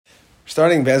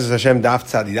Starting Be'ezus Hashem Daf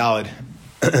Tzadi Daled.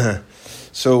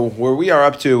 So where we are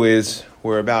up to is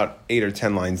we're about 8 or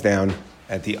 10 lines down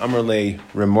at the Amar Le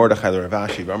Reb Mordechai Rav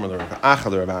Ashi, Amar Le Rav Acha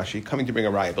Rav Ashi, coming to bring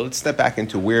a raya. But let's step back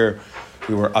into where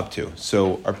we were up to.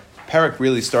 So our parak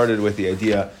really started with the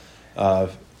idea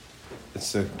of,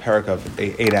 it's a parak of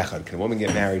Eid Echad. Can a woman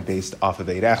get married based off of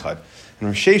Eid Echad? And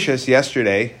Rosh Hashanah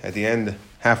yesterday, at the end,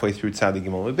 halfway through Tzadi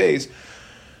Gimel Beis,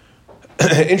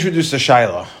 introduced a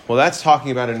shaila. Well, that's talking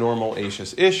about a normal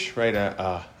Ashes Ish, right?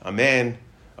 A man,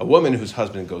 a woman whose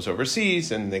husband goes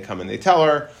overseas, and they come and they tell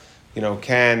her, we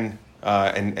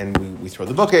throw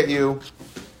the book at you.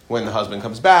 When the husband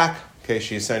comes back, okay,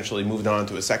 she essentially moved on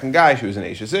to a second guy. She was an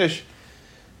Ashes Ish,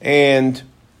 and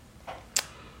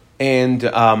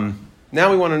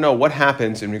now we want to know what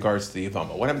happens in regards to the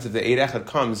Yavama. What happens if the Eid Echad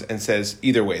comes and says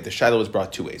either way? The shaila was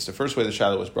brought two ways. The first way the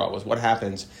shaila was brought was what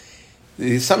happens.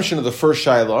 The assumption of the first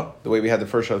shaila, the way we had the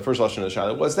first lesson of the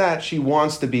shaila, was that she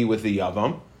wants to be with the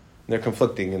Yavam. They're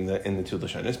conflicting in the two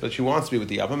lashonis, but she wants to be with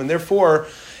the Yavam, and therefore,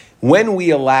 when we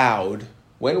allowed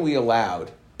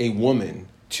a woman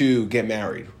to get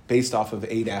married based off of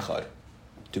Eid Echad,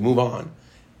 to move on,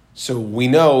 so we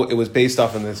know it was based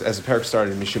off of this, as the parak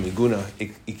started in Mishum Iguna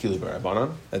Ikili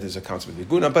Barabanan, that there's a concept of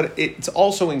Iguna, but it's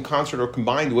also in concert or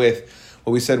combined with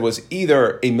what we said was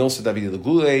either a Milsa David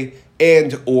Legule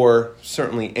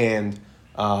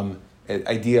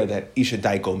idea that Isha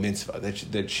Daiko Mitzvah,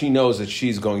 that she knows that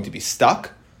she's going to be stuck.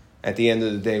 At the end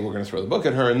of the day, we're going to throw the book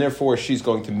at her, and therefore she's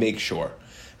going to make sure.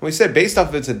 And we said, based off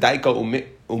of it's a Daiko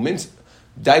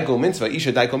Mitzvah,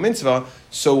 Isha Daiko Mitzvah,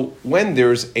 so when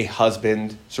there's a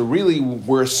husband, so really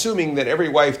we're assuming that every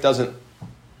wife doesn't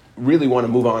really want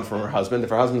to move on from her husband. If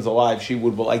her husband's alive, she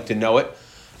would like to know it.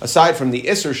 Aside from the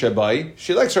Isser Shabai,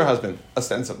 she likes her husband,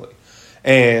 ostensibly.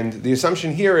 And the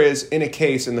assumption here is, in a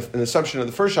case, in the assumption of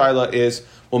the first shaila is,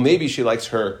 well, maybe she likes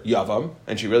her Yavam,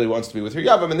 and she really wants to be with her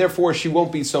Yavam, and therefore she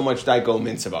won't be so much Daiko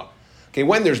Mitzvah. Okay,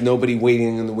 when there's nobody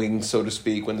waiting in the wings, so to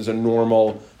speak, when there's a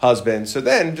normal husband, so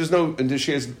then she's going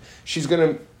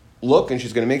to look and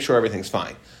she's going to make sure everything's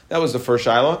fine. That was the first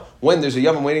shaila. When there's a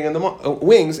Yavam waiting in the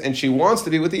wings, and she wants to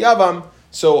be with the Yavam,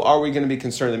 so are we going to be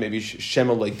concerned that maybe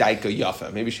Shema like Daiko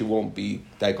Yafa? Maybe she won't be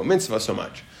Daiko Mitzvah so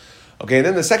much. Okay,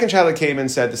 then the second shaila came and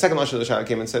said, the second lashon of the shaila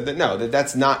came and said that no,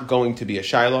 that's not going to be a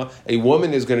shaila. A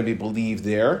woman is going to be believed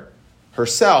there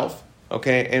herself,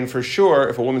 okay, and for sure,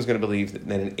 if a woman's going to believe,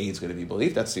 then an aid is going to be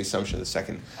believed. That's the assumption of the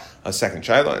second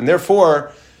shaila. And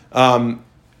therefore, for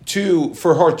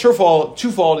her twofold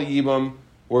yibam,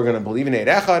 we're going to believe in Eid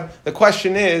Echad. The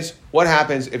question is, what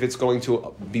happens if it's going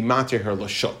to be matir her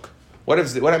l'shuk? What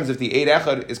happens if the Eid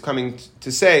Echad is coming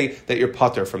to say that you're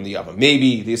pater from the Yavam?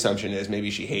 Maybe the assumption is maybe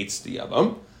she hates the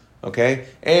Yavam, okay?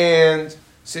 And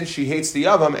since she hates the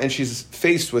Yavam and she's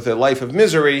faced with a life of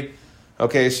misery,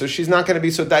 okay, so she's not going to be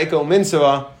so daiko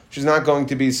mitzvah. She's not going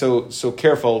to be so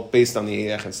careful based on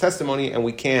the Eid Echad's testimony, and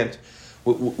we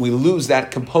lose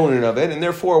that component of it, and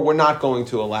therefore we're not going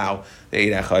to allow the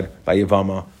Eid Echad by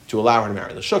Yavama to allow her to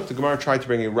marry the Shuk. The Gemara tried to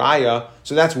bring a raya,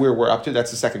 so that's where we're up to.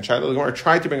 That's the second child. The Gemara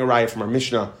tried to bring a raya from our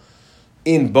Mishnah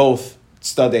in both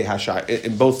Stadei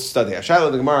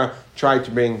Hashayla. The Gemara tried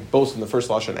to bring both in the first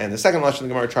lashon and the second lashon. The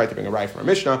Gemara tried to bring a raya from our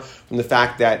Mishnah from the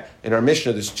fact that in our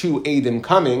Mishnah there's two Eidim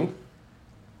coming.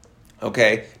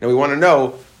 Okay, now we want to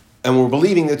know, and we're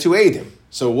believing the two Eidim.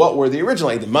 So what were the original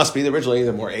Eidim? Must be the original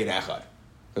Eidim were Eid Echad.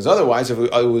 Because otherwise, if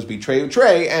it was be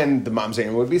Trey, and the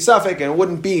Mamzerim would be Suffolk, and it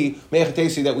wouldn't be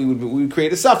Mechatesi that we would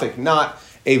create a Suffolk, not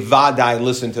a Vadai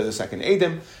listen to the second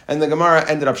Eidim. And the Gemara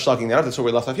ended up shlucking that up. That's what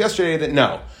we left off yesterday, that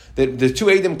no. That the two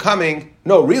Eidim coming,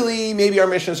 no, really, maybe our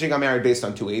Mishnah she got married based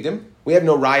on two Eidim. We have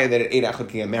no raya that an Eid Echad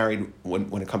can get married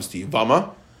when it comes to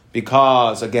Yavama,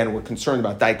 because, again, we're concerned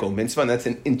about Daiko Mitzvah, and that's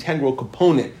an integral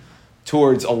component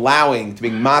towards allowing to be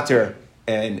mater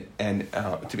and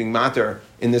to being mater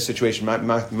in this situation,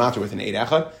 mater with an Eid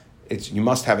Echad, you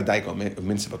must have a daiko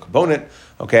mitzvah component,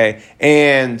 okay?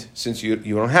 And since you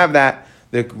don't have that,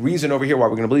 the reason over here why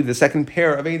we're going to believe the second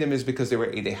pair of Eidim is because they were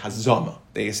Eidei Hazama.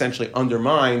 They essentially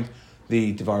undermined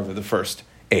the Devar of the first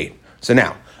Eid. So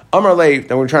now, Amar Lev,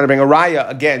 now we're trying to bring a raya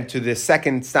again to the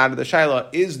second side of the shaila,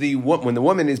 is when the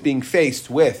woman is being faced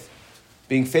with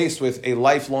a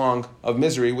lifelong of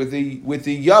misery with the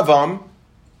Yavam.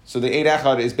 So the Eid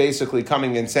Echad is basically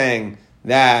coming and saying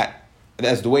that,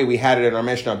 as the way we had it in our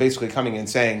Mishnah, basically coming and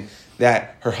saying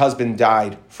that her husband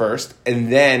died first,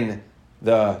 and then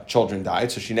the children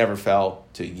died, so she never fell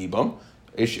to Yibam.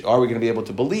 Are we going to be able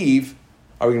to believe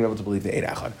the Eid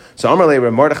Echad? So Amar Le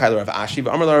Reb Mordechai Rav Ashi,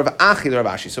 but Amar Le Rav Achi Rav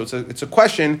Ashi. So it's a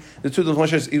question. The two of the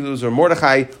Moshes, either it was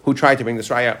Mordechai who tried to bring this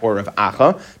raya or Rav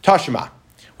Acha. Tashma.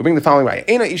 we bring the following right.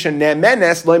 Eina isha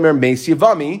ne'menes loimer meis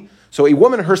yavami. So a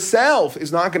woman herself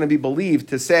is not going to be believed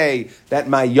to say that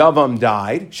my yavam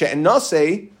died.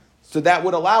 She'enase, so that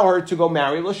would allow her to go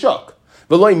marry Lashuk.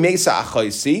 V'loi mesa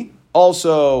achaisi.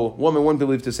 Also, woman wouldn't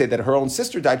believe to say that her own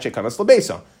sister died. She'kanas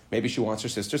lebesa. Maybe she wants her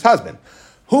sister's husband.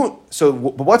 So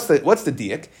what's the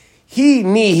diak? He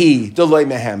nihi deloi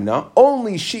mehemna.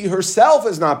 Only she herself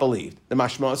is not believed. The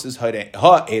mashmos is ha eid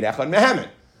echad mehemen.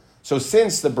 So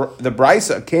since the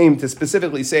Brisa came to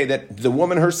specifically say that the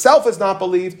woman herself is not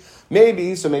believed,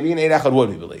 maybe an eid echad would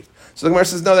be believed. So the Gemara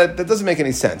says, no, that doesn't make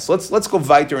any sense. Let's go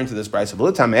weiter into this Brisa. So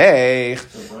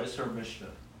Brisa or Mishnah?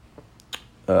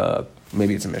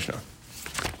 Maybe it's a Mishnah.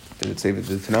 Did it say it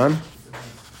to Tanan?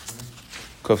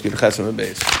 Kofti Chesam and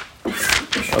Beis.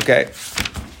 Okay.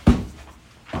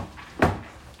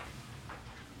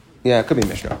 Yeah, it could be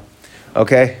Mishnah.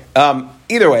 Okay.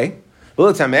 Either way, the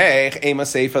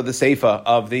Seifa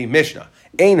of the Mishnah.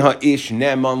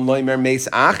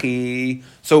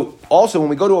 So also when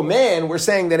we go to a man, we're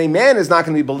saying that a man is not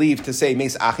going to be believed to say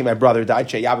Meis Achi, my brother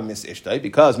died,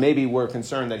 because maybe we're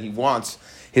concerned that he wants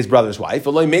his brother's wife.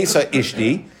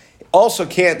 Also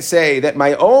can't say that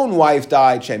my own wife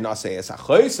died. The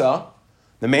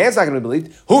man's not going to be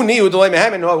believed. Who knew delay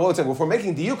mehemen? No, if we're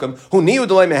making diukim, who knew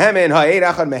delay mehemen? Ha'ed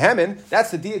achad mehemen.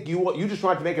 That's the diuk you just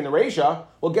wanted to make in the reisha.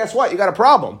 Well, guess what? You got a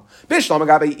problem. Bishlam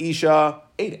agabe isha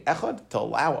eid echad, to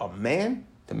allow a man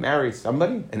to marry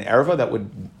somebody, an erva that would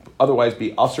otherwise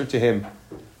be usher to him,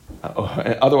 but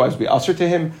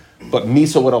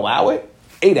Misa would allow it.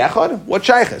 Eid echad, what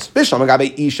shayches? Bishlam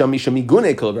agabe isha misha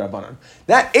migune kil rabbanan.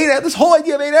 That this whole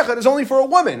idea of eid echad is only for a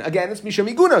woman. Again, it's misha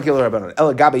miguna kil rabbanan.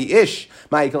 El agabe ish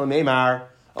ma'ikil meimar.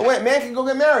 A man can go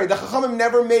get married. The Chachamim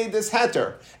never made this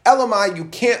heter. Elamai, you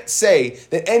can't say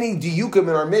that any diukim in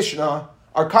our Mishnah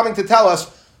are coming to tell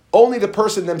us only the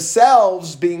person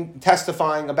themselves being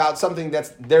testifying about something that's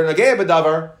their nagei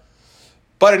b'davar,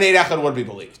 but an eid echad would be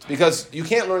believed. Because you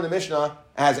can't learn the Mishnah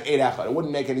as eid echad. It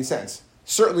wouldn't make any sense.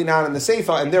 Certainly not in the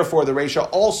Seifa, and therefore the Reisha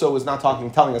also is not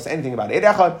telling us anything about Eid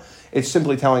Echad. It's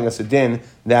simply telling us a din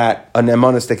that a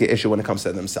nemonistic issue when it comes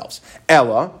to themselves.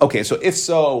 Ella, okay, so if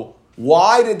so,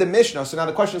 why did the Mishnah, so now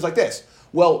the question is like this,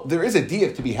 well, there is a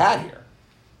diak to be had here.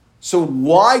 So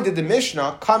why did the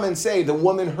Mishnah come and say the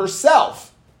woman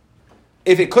herself?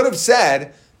 If it could have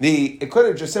said, it could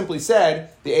have just simply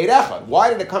said the Eid Echad. Why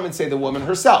did it come and say the woman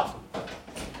herself?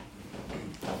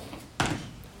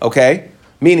 Okay?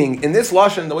 Meaning, in this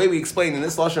lashon, the way we explain in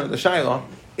this lashon of the Shaila,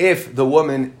 if the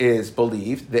woman is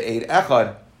believed, the Eid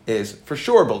Echad is for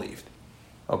sure believed.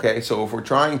 Okay, so if we're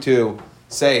trying to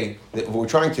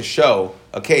show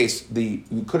a case, we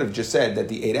could have just said that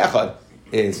the Eid Echad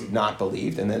is not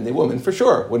believed, and then the woman for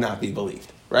sure would not be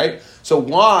believed, right? So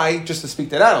why, just to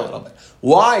speak that out a little bit,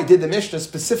 why did the Mishnah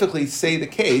specifically say the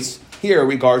case here in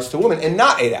regards to women and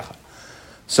not Eid Echad?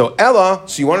 So Ella,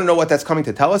 so you want to know what that's coming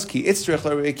to tell us? Ki itzrich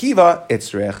Rabbi Akiva,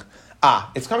 itzrich.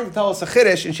 It's coming to tell us a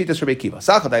chiddush in Shittas Rabbi Akiva.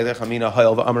 Sachadai lechamina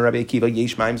hayel v'amar Rabbi Akiva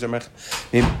yesh mamzer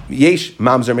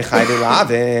mechayde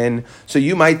lavin. So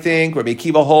you might think Rabbi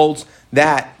Akiva holds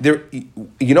that there.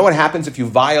 You know what happens if you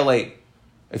violate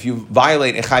a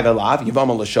chayve lav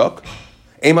yivam l'shuk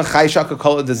ema chayshaka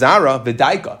kol dezara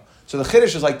v'daika. So the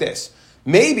chiddush is like this.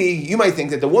 Maybe you might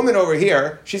think that the woman over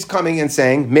here, she's coming and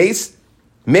saying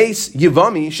Meis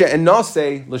Yivami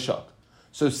she'enase l'shuk.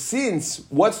 So since,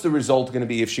 what's the result going to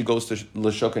be if she goes to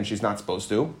l'shuk and she's not supposed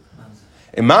to?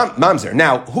 Mamzer.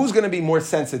 Now, who's going to be more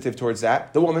sensitive towards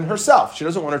that? The woman herself. She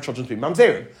doesn't want her children to be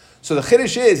mamzerim. So the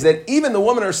chiddush is that even the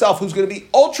woman herself, who's going to be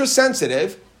ultra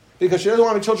sensitive because she doesn't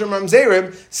want her children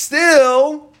mamzerim,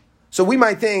 still, so we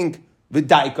might think the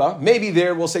daika, maybe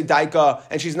there we'll say daika,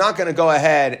 and she's not going to go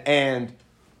ahead and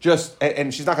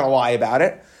she's not going to lie about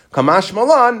it. Kamash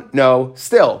Malan, no,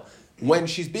 still, when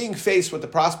she's being faced with the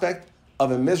prospect of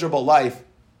a miserable life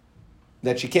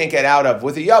that she can't get out of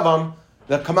with a yavam,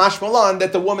 the Kamash Malan,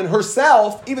 that the woman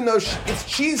herself, even though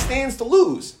she stands to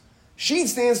lose. She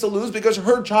stands to lose because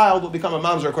her child will become a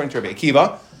mamzer according to Rabbi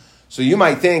Akiva. So you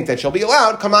might think that she'll be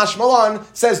allowed. Kamash Malan,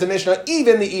 says the Mishnah,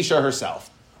 even the Isha herself,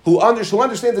 who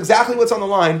understands exactly what's on the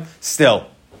line, still,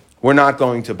 we're not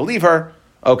going to believe her.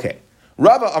 Okay.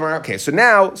 Rava Amar, okay, so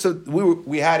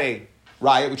we had a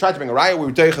raya, we tried to bring a raya, we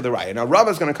were deicha the raya. Now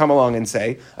Rava's going to come along and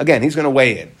say, again, he's going to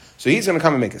weigh in. So he's going to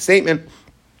come and make a statement.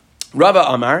 Rava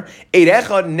Amar, Eid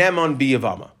Echad Nemon Bi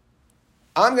Yavama.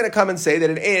 I'm going to come and say that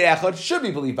an Eid Echad should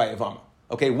be believed by Yavama.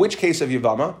 Okay, which case of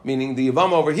Yavama? Meaning the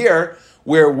Yavama over here,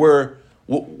 where we're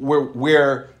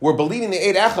believing the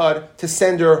Eid Echad to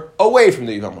send her away from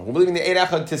the Yavama. We're believing the Eid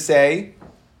Echad to say,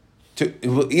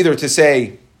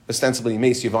 ostensibly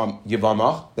Meis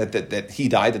Yavamah, that he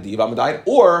died, that the Yavamah died,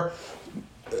 or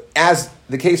as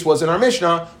the case was in our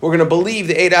Mishnah, we're going to believe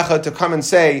the Eid Echad to come and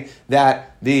say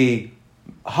that the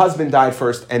husband died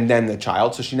first and then the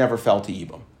child, so she never fell to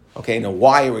Yibam. Okay, now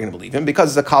why are we going to believe him?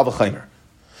 Because it's a Kal V'Chaimer.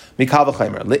 Mikal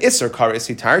V'Chaimer. Le'isr karis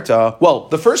hitarta. Well,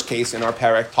 the first case in our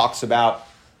parak talks about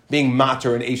being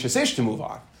mater and Eishes Ish to move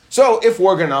on. So if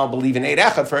we're going to believe in Eid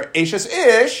Echad for Eishes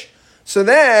Ish, so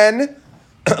then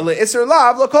Le'isr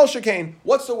lav l'kol shekain.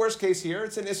 What's the worst case here?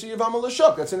 It's an Isser Yavama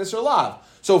l'shuk. That's an Isser lav.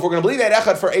 So if we're going to believe Eid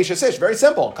Echad for Eishes Ish, very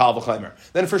simple, Kal V'Chaimer,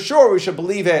 then for sure we should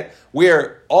believe it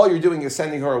where all you're doing is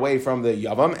sending her away from the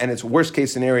Yavam, and it's worst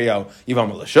case scenario,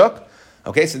 Yavama l'shuk.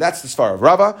 Okay, so that's the Sfar of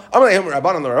Rava. Amalehim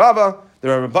Rabbanan l'Rava. The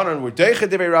Rabbanan were Deicha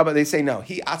Divrei Rava. They say, no,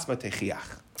 he atzma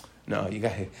techiach. No, you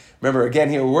got to remember again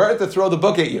here, we're at to throw the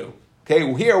book at you.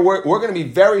 Okay, here we're going to be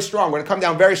very strong. We're going to come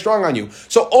down very strong on you.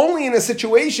 So only in a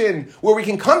situation where we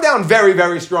can come down very,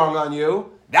 very strong on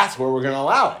you, that's where we're going to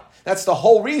allow it. That's the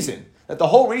whole reason. That the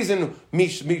whole reason,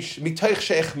 because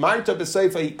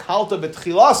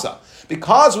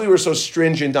we were so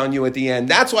stringent on you at the end,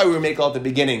 that's why we were makel at the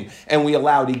beginning, and we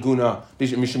allowed iguna,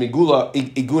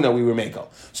 we were makel.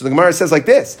 So the Gemara says like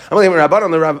this: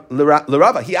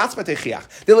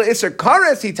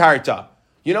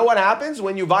 you know what happens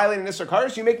when you violate an Isser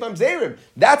Kares? You make mamzerim.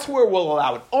 That's where we'll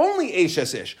allow it. Only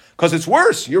Eishes Ish. Because it's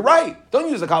worse. You're right. Don't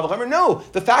use the Kal V'Chaimer. No.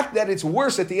 The fact that it's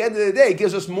worse at the end of the day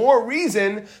gives us more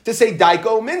reason to say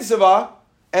Daiko Minsava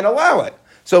and allow it.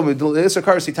 So, Isser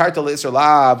Kares hitarta l'Isser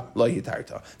lav lo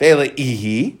hitarta. Ve'ele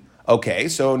ihi. Okay,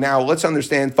 so now let's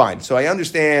understand. Fine. So I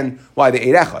understand why the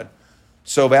Eid Echad.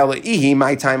 So, ve'ele ihi,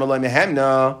 my time alay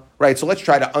mehemna. Right, so let's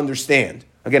try to understand.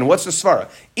 Again, what's the svara?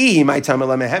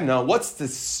 What's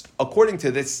this, according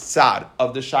to this tzad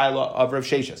of the Shaila of Rav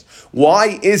Sheshes?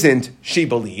 Why isn't she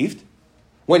believed?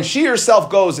 When she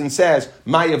herself goes and says,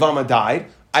 my Yavama died,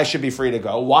 I should be free to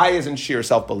go. Why isn't she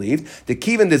herself believed? The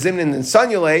Kivin, the Zimnin, and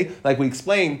Sanyale, like we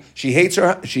explained, she hates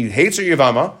her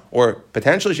Yavama, or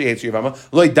potentially she hates her Yavama,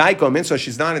 Loi Daikomin, so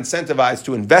she's not incentivized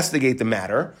to investigate the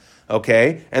matter,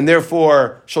 okay? And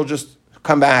therefore, she'll just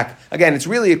come back. Again, it's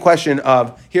really a question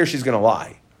of, here she's going to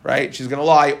lie, right? She's going to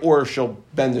lie, or she'll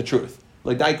bend the truth.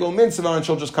 Like Daiko Mitzvah, and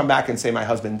she'll just come back and say, my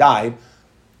husband died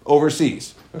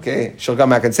overseas. Okay? She'll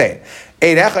come back and say it.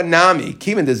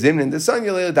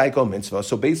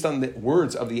 So based on the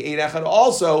words of the Eid Echad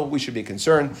also, we should be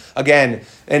concerned. Again,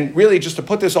 and really just to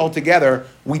put this all together,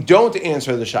 we don't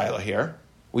answer the Shaila here.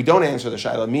 We don't answer the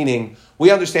Shaila, meaning we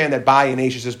understand that by an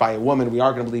Eishes is by a woman, we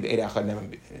are going to believe Eid Echad.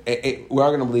 We are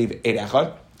going to believe Eid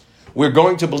Echad. We're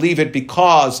going to believe it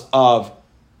because of,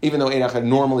 even though Eid Echad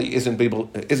normally isn't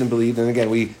believed, and again,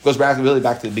 goes back to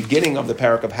the beginning of the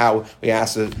parak of how we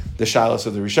asked the Shailas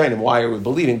of the Rishonim, why are we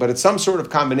believing? But it's some sort of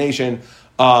combination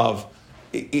of,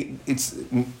 it's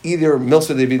either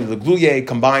Milsa David the Gluye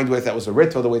combined with, that was a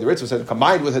Ritva, the way the Ritva said,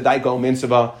 combined with a Daiko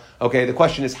Mitzvah. Okay, the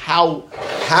question is how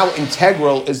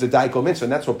integral is the Daiko Mitzvah?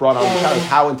 And that's what brought on the child,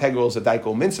 how integral is the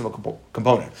Daiko Mitzvah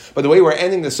component. But the way we're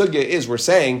ending the Sugya is we're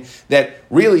saying that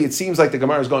really it seems like the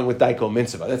Gemara is going with Daiko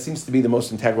Mitzvah. That seems to be the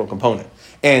most integral component.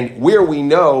 And where we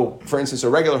know, for instance, a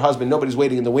regular husband, nobody's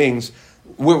waiting in the wings,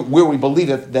 where we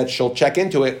believe that she'll check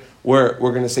into it, we're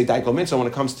going to say Daiko Mitzvah. When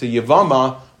it comes to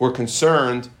Yavama, we're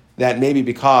concerned that maybe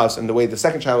because, and the way the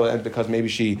second child will end, because maybe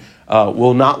she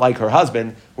will not like her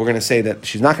husband, we're going to say that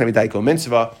she's not going to be Daiko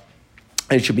Mitzvah,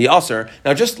 and it should be Aser.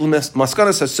 Now, just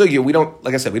Maskana Sasugya, we don't,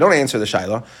 like I said, we don't answer the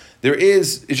Shaila.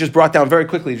 It's just brought down very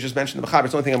quickly. You just mentioned the Mechaber.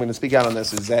 The only thing I'm going to speak out on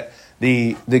this is that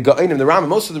the Ga'inim, the Rambam,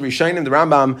 most of the Rishonim, the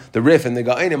Rambam, the Rif, and the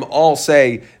Ga'inim all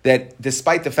say that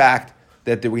despite the fact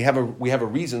that we have a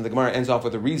reason, the Gemara ends off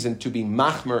with a reason to be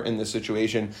machmer in this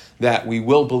situation, that we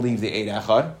will believe the Eid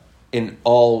Echad in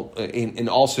all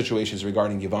situations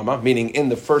regarding Yavama, meaning in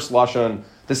the first Lashon,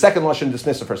 the second Lashon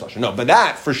dismiss the first Lashon. No, but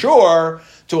that for sure,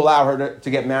 to allow her to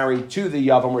get married to the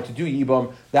Yavam or to do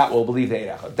Yibam, that will believe the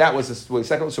Eid Echad. That was the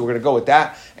second, so we're going to go with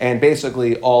that, and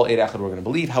basically all Eid Echad we're going to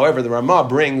believe. However, the Ramah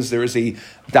brings, there is a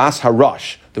Das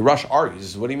Harash. The Rush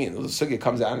argues, what do you mean? The Sugya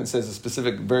comes out and says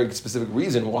a very specific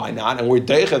reason why not, and we're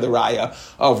Deicha the Raya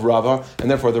of Rava,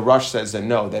 and therefore the Rush says that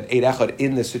no, that Eid Echad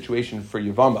in this situation for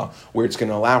Yavama, where it's going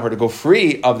to allow her to go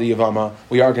free of the Yavama,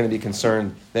 we are going to be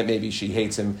concerned that maybe she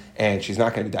hates him and she's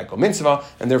not going to be Daiko Mitzvah,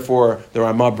 and therefore the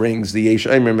Ramah brings the Yesh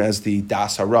Eimer as the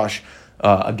Das Harash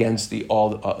against the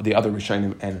other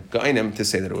Rishonim and Ga'inim to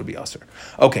say that it would be Aser.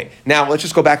 Okay, now let's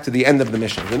just go back to the end of the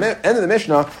Mishnah. The end of the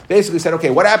Mishnah basically said, okay,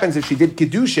 what happens if she did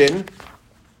Kiddushin?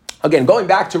 Again, going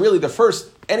back to really the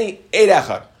first, any Eid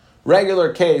Echad,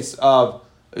 regular case of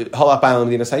Halach Ba'al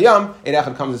Medinas Hayam, Eid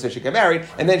Echad comes and says she get married,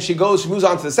 and then she moves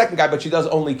on to the second guy, but she does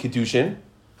only Kiddushin.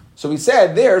 So we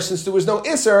said there, since there was no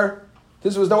Isser,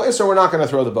 we're not going to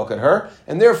throw the book at her.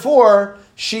 And therefore,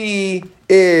 she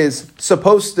is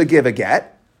supposed to give a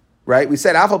get, right? We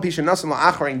said, Afal Pisha Nasim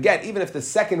La'achar and get, even if the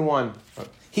second one,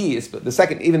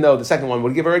 even though the second one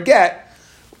would give her a get,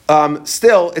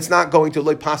 still, it's not going to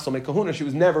look pastel me kahuna. She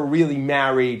was never really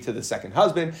married to the second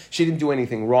husband. She didn't do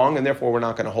anything wrong, and therefore we're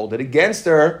not going to hold it against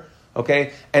her.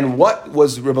 Okay? And what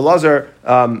was Rebbe Lazar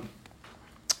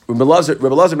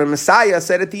ben Messiah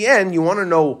said at the end, you want to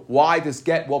know why this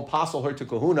get will pastel her to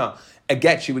kahuna, a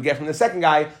get she would get from the second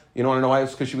guy. You don't want to know why?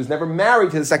 It's because she was never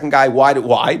married to the second guy.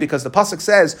 Why? Because the pasuk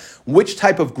says which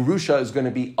type of grusha is going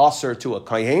to be aser to a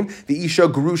kayin. The isha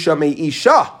grusha me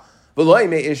isha.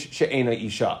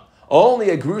 Only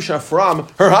a grusha from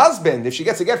her husband. If she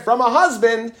gets a get from a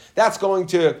husband, that's going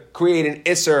to create an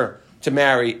isser to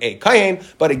marry a kayin.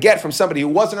 But a get from somebody who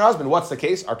wasn't her husband, what's the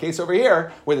case? Our case over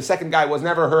here, where the second guy was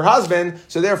never her husband.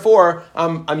 So therefore,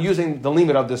 I'm using the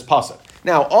limit of this pasuk.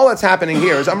 Now, all that's happening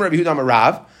here is Amar Rabbi Yehuda Amar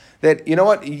Rav, that, you know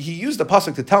what, he used the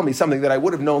pasuk to tell me something that I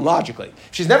would have known logically.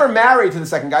 She's never married to the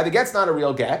second guy. The get's not a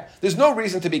real get. There's no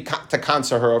reason to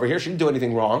cancel her over here. She didn't do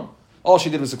anything wrong. All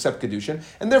she did was accept kedushin,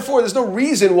 and therefore there's no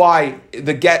reason why a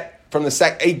get from the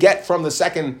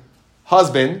second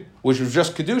husband, which was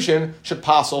just kedushin, should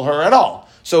passel her at all.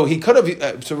 So he could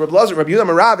have. So Rabbi Yehuda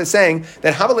Marav is saying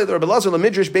that Havalei Rabbi Lazar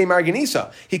lemidrash bei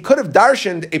marganisa. He could have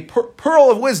darshaned a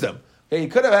pearl of wisdom. Okay, he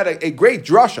could have had a great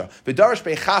drasha, v'darash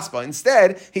bei chaspa.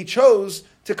 Instead, he chose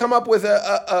to come up with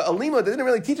a lima that didn't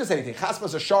really teach us anything. Chaspa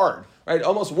is a shard, right?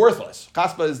 Almost worthless.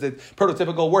 Chaspa is the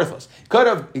prototypical worthless. He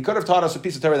could have taught us a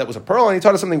piece of Torah that was a pearl, and he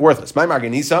taught us something worthless. My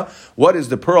Marganisa, what is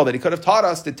the pearl that he could have taught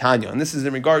us? The Tanya, and this is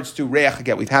in regards to reach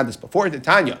haget. We've had this before. The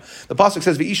Tanya, the pasuk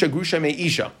says v'isha grusha me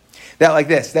isha. That like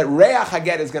this, that reach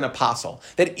haget is going to passel.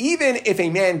 That even if a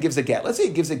man gives a get, let's say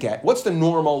he gives a get, what's the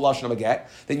normal lashon of a get?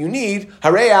 That you need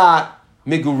hareya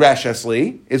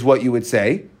migureshesli is what you would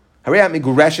say. Harayat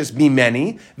migureshes be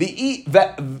many.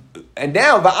 And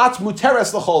now va'at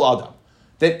muteres l'chol adam.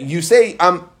 That you say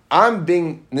I'm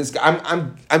giving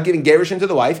gerish into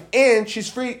the wife, and she's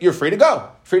free. You're free to go,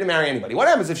 free to marry anybody. What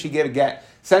happens if she gave a get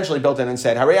essentially built in and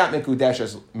said Harayat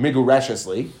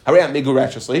migureshesli? Harayat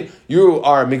migureshesli. You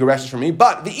are migureshes for me,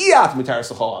 but the iyat muteres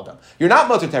l'chol adam. You're not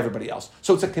mutter to everybody else.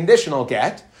 So it's a conditional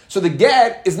get. So the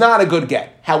get is not a good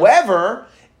get. However,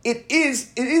 it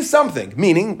is something.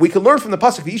 Meaning, we can learn from the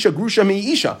pasuk, Isha grusha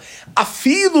mi isha.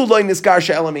 Afilu loy nisgar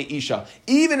she'ela mi isha.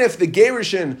 Even if the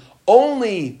gerushin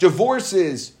only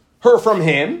divorces her from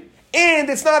him, and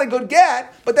it's not a good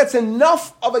get, but that's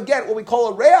enough of a get, what we call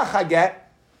a reach haget.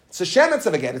 It's a shemetz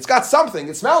of a get. It's got something.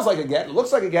 It smells like a get. It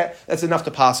looks like a get. That's enough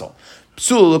to passel.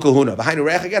 Psula l'kahuna. Behind a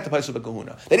reach haget, the place of a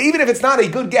kahuna. That even if it's not a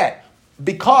good get,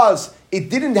 because it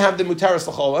didn't have the mutaris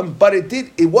l'cholam, but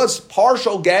it was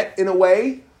partial get in a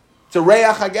way. It's a reach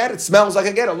haget. It smells like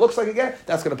a get. It looks like a get.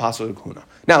 That's going to pass with a kahuna.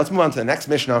 Now let's move on to the next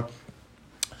Mishnah.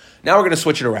 Now we're going to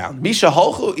switch it around. Misha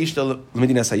holchu ishta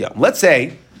l'medinas hayam. Let's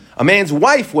say a man's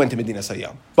wife went to Medinas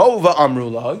Hayam. Bova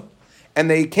amrullah, and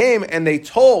they came and they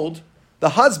told the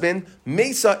husband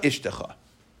Mesa Ishtecha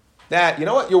that, you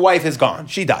know what, your wife is gone.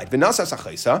 She died. V'nasa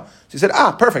sachaisa. She said,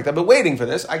 perfect. I've been waiting for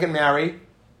this. I can marry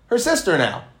her sister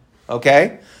now.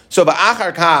 Okay. So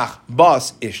ba'achar kach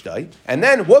bas ishtay, and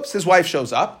then whoops, his wife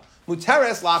shows up.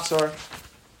 Muteres lachzor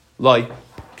loy.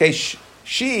 Okay,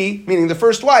 she, meaning the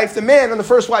first wife, the man and the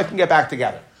first wife can get back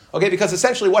together. Okay, because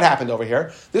essentially what happened over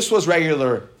here, this was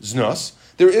regular znus.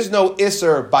 There is no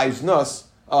isser by znus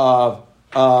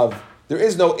there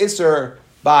is no isser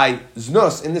by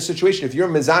znus in this situation. If you're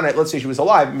mizana, let's say she was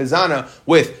alive, mizana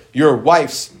with your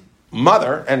wife's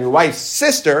mother and your wife's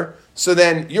sister, so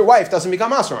then your wife doesn't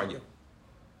become asur on you.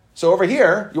 So over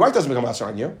here, your wife doesn't become asur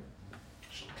on you.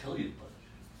 She'll kill you.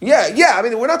 Yeah. I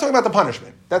mean, we're not talking about the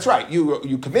punishment. That's right.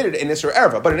 You committed an Isser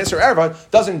Erva, but an Isser Erva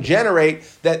doesn't generate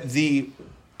that the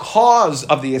cause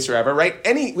of the Isser Erva, right?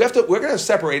 We're going to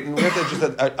separate, and we have to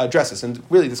just address this and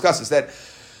really discuss this, that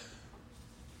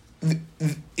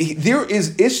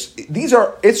these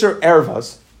are Isser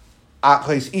Ervas,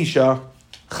 Achles Isha,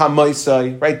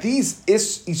 Chamaisai, right? These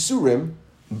Isurim,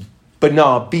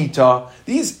 Bana, Bita,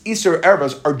 these Isser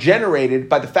Ervas are generated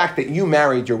by the fact that you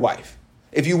married your wife.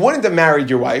 If you wouldn't have married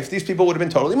your wife, these people would have been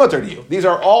totally mutter to you. These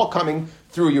are all coming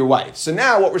through your wife. So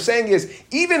now what we're saying is,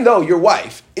 even though your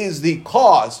wife is the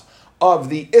cause of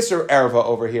the Isser Erva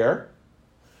over here,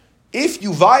 if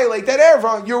you violate that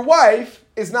Erva, your wife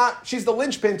is not, she's the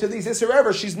linchpin to these Isser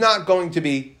Erva. She's not going to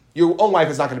be, your own wife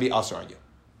is not going to be Asr on you.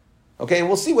 Okay, and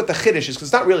we'll see what the Chiddush is, because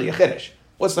it's not really a Chiddush.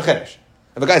 What's the Chiddush?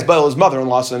 If a guy's bail his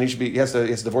mother-in-law, so then he has to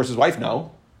divorce his wife?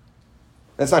 No.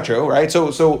 That's not true, right?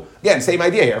 So again, same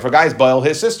idea here. If a guy's boil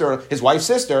his wife's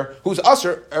sister, who's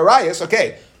usher, Arias,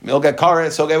 okay, he'll get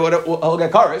karis, he'll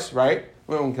get karis, right?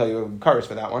 We won't kill you karis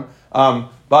for that one.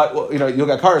 But you'll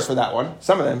get karis for that one.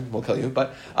 Some of them will kill you,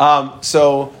 but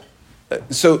so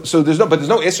there's no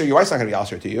isser. Your wife's not going to be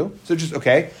usher to you. So just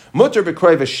okay, mutter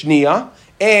b'kroiva shnia,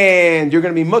 and you're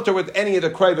going to be mutter with any of the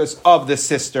kroivas of the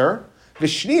sister.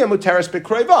 V'shnia muteris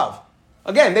b'kroivav.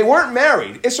 Again, they weren't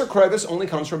married. Isser kroivas only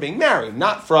comes from being married,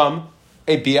 not from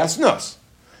a bias nus.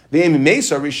 And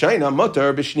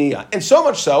so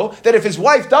much so that if his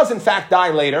wife does in fact die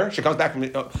later, she comes back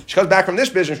from this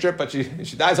business trip, but she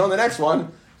dies on the next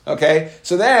one. Okay,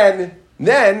 so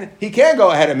then he can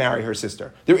go ahead and marry her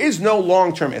sister. There is no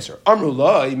long-term isser.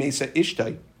 Amrullah mesa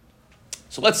ishtai.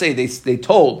 So let's say they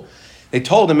told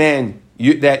a man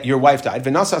that your wife died.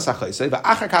 They told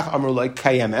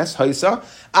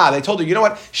her, you know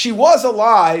what? She was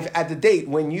alive at the date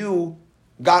when you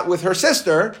got with her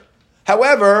sister.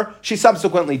 However, she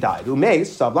subsequently died. Again,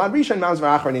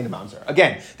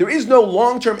 there is no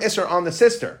long-term isser on the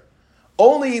sister.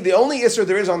 The only isser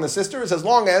there is on the sister is as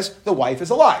long as the wife is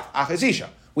alive. Aches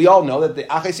isha. We all know that the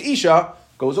aches isha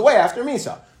goes away after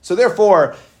misa. So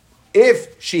therefore,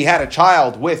 if he had a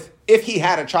child with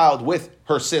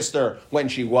her sister when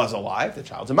she was alive, the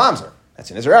child's a mamzer.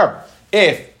 That's in his error.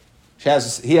 If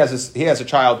he has a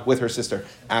child with her sister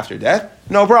after death,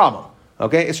 no problem.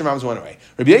 Okay, Isser mamzer went away.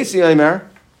 Rabbi Yossi Omer,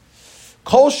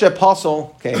 kol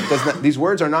she'posel. Okay, these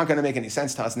words are not going to make any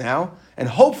sense to us now, and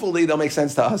hopefully they'll make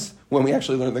sense to us when we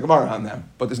actually learn the Gemara on them.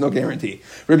 But there's no guarantee.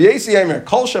 Rabbi Yossi Omer,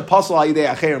 kol she'posel ayidei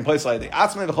acher and place ayidei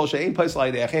atzmai v'kol she'ein place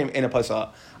ayidei acher and place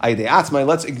ayidei atzmai.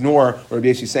 Let's ignore what Rabbi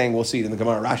Yossi is saying. We'll see it in the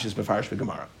Gemara. Rashi's befarish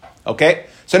b'Gemara. Okay,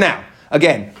 so now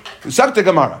again, Sakta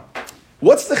Gemara.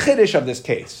 What's the chiddush of this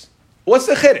case? What's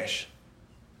the chiddush?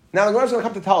 Now the Gemara is going to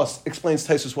come to tell us, explains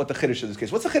Taisus what the chiddush of this case.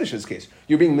 What's the chiddush of this case?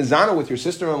 You're being mizana with your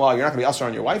sister-in-law. You're not going to be usher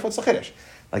on your wife. What's the chiddush?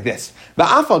 Like this.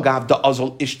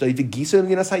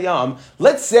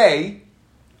 Let's say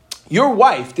your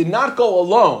wife did not go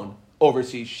alone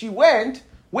overseas. She went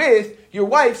with your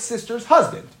wife's sister's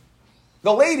husband,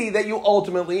 the lady that you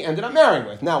ultimately ended up marrying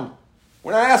with. Now,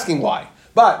 we're not asking why,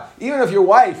 but even if your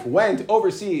wife went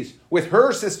overseas with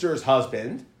her sister's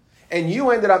husband, and you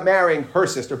ended up marrying her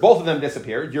sister, both of them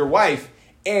disappeared. Your wife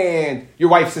and your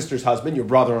wife's sister's husband, your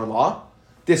brother-in-law,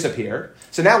 disappeared.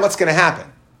 So now what's going to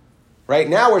happen? Right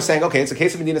now we're saying, okay, it's a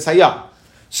case of Medina Sayyam.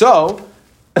 So,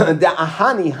 the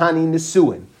ahani hani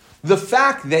nisuin. The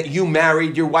fact that you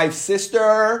married your wife's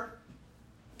sister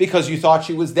because you thought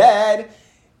she was dead,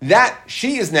 that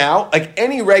she is now, like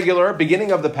any regular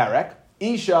beginning of the perek,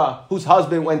 Isha, whose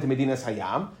husband went to Medina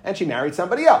Sayyam, and she married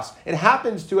somebody else. It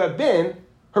happens to have been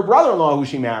her brother-in-law who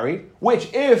she married, which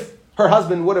if her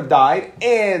husband would have died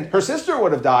and her sister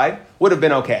would have died, would have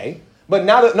been okay. But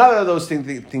now that none of those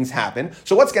things happen,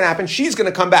 so what's going to happen? She's going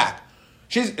to come back.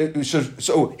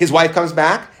 So his wife comes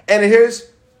back, and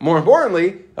more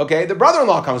importantly, okay, the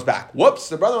brother-in-law comes back. Whoops,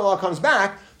 the brother-in-law comes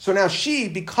back. So now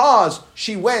because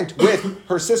she went with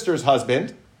her sister's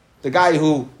husband, the guy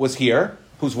who was here,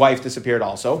 whose wife disappeared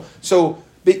also, so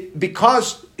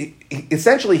because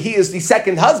essentially he is the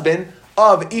second husband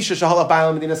of Isha Shahala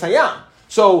Ba'al Medina Sayyam.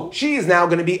 So she is now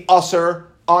going to be usher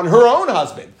on her own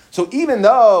husband. So even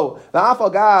though the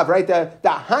Afagav, right, the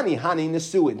Hani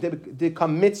Nesuin, the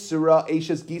Kamitzura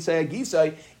Eishes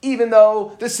Gisai, even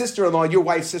though the sister-in-law, your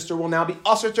wife's sister, will now be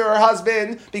usher to her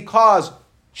husband because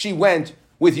she went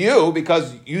with you,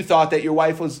 because you thought that your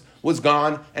wife was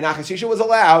gone and Achasisha was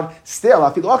allowed, still,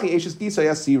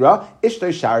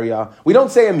 we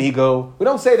don't say amigo, we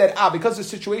don't say that, because the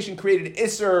situation created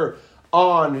Isser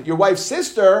on your wife's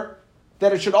sister,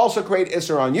 that it should also create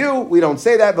Isser on you. We don't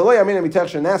say that.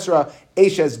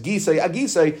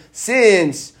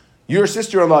 Since your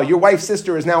sister-in-law, your wife's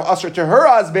sister, is now usher to her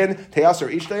husband,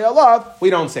 we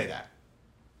don't say that.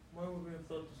 Why would we have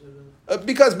thought to say that?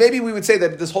 Because maybe we would say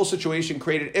that this whole situation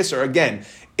created Isser. Again,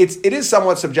 it is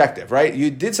somewhat subjective, right?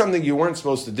 You did something you weren't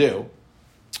supposed to do.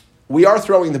 We are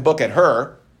throwing the book at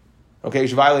her. Okay,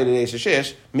 she violated Eisha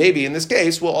Shish. Maybe in this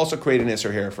case, we'll also create an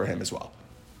Isser here for him as well.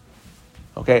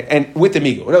 Okay, and with the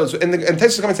migu. And Taisus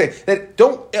is going to say that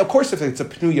of course, if it's a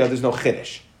pnuya, there's no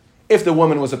chiddush. If the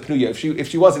woman was a pnuya, if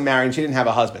she wasn't married and she didn't have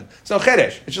a husband, it's no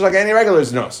chiddush. It's just like any regular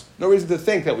znos. No reason to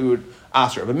think that we would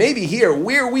ask her. But maybe here,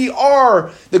 where we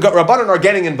are, the Rabbanan are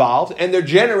getting involved, and they're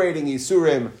generating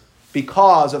Isurim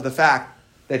because of the fact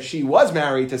that she was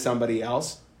married to somebody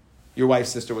else. Your wife's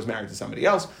sister was married to somebody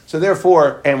else. So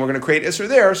therefore, and we're going to create Isser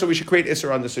there, so we should create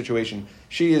Isser on the situation.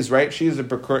 She is, right? She is a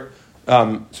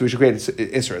so we should create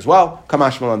Isser as well.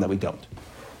 Kamash Malan that we don't.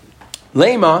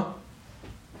 Lema,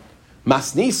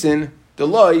 Masnisin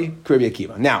Deloy Rabbi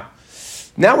Akiva.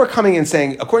 Now we're coming in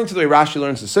saying, according to the way Rashi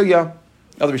learns the sugya,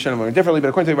 other Rishonim learn differently, but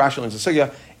according to the way Rashi learns the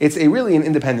sugya, it's really an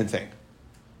independent thing.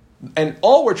 And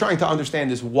all we're trying to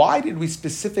understand is, why did we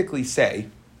specifically say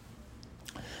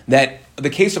that the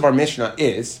case of our Mishnah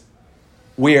is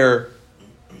where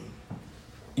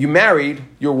you married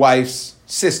your wife's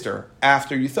sister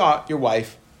after you thought your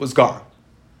wife was gone?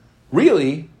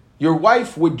 Really, your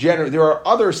wife would generate, there are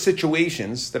other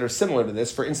situations that are similar to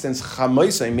this. For instance,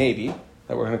 Chamoisai, maybe,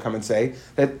 that we're going to come and say,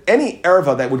 that any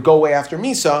erva that would go away after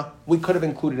Misa, we could have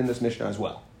included in this Mishnah as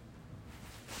well.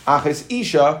 Aches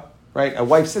Isha, right, a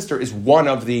wife's sister, is one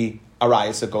of the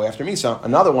arayas that go after Misa.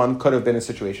 Another one could have been a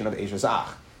situation of Eshes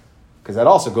Ach, because that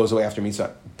also goes away after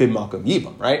Misa, B'makom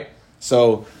Yibam, right?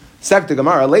 So, Sek the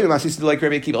Gemara, Levi Masis like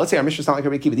Rabbi Akiva. Let's say our Mishnah is not like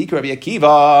Rabbi Akiva. The Rabbi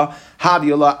Akiva,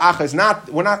 Haviola Achas.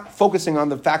 We're not focusing on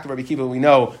the fact of Rabbi Akiva. We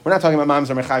know we're not talking about Mams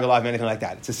or Mechayv Alav, anything like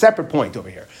that. It's a separate point over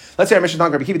here. Let's say our Mishnah is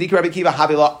not like Rabbi Akiva. The Rabbi Akiva,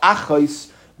 Haviola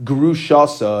Achas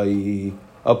Grushasai.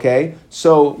 Okay,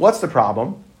 so what's the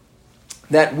problem?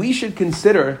 That we should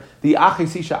consider the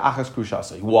Achas Isha Achas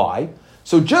Grushasai. Why?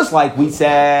 So just like we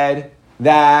said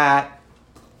that,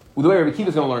 the way Rabbi Akiva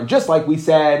is going to learn, just like we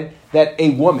said that a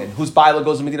woman whose baila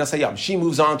goes to Medina Sayyam, she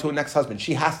moves on to a next husband,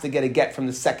 she has to get a get from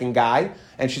the second guy,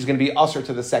 and she's going to be usher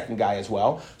to the second guy as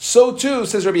well. So too,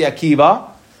 says Rabbi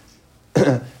Akiva,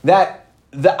 that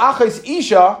the Achas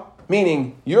Isha,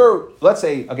 meaning let's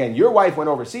say, again, your wife went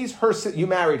overseas, you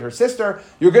married her sister,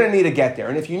 you're going to need a get there.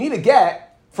 And if you need to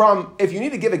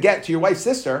give a get to your wife's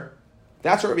sister,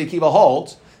 that's what Rabbi Akiva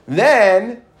holds,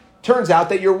 then turns out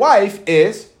that your wife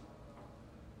is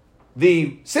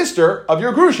the sister of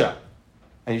your grusha,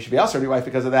 and you should be also your wife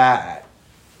because of that.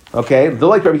 Okay, the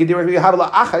like Rabbi Akiva have a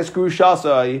achas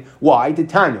grusha. Why did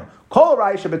Tanya call a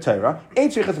raya b'Torah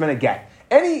ain't tzrichas men a get?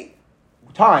 Any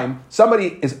time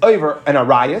somebody is over an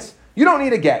arayas, you don't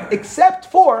need a get, except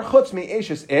for chutz mi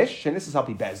eshes ish, and this is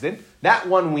Halpi Bezdin. That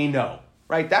one we know,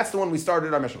 right? That's the one we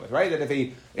started our mission with, right? That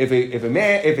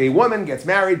if a woman gets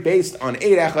married based on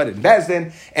Eid Echad in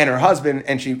Bezdin, and her husband,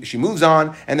 and she moves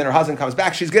on, and then her husband comes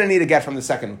back, she's going to need a get from the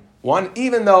second one,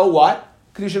 even though what?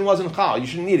 Kedushin wasn't chal. You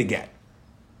shouldn't need a get.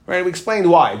 Right? We explained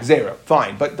why. Gzeira.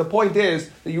 Fine. But the point is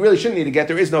that you really shouldn't need a get.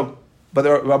 There is no, but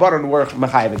the Rabbanon were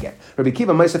mechayev a get. Rabbi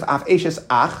Akiva Mosef af eshes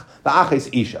ach, v'aches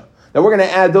isha. Now we're going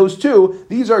to add those two.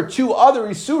 These are two other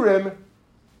isurim,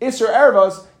 Isser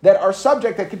Ervas, that are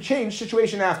subject, that could change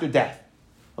situation after death.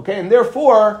 Okay, and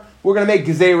therefore, we're going to make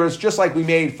Gezeiras just like we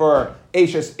made for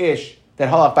Eshes Ish,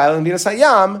 that halach ba'alim bina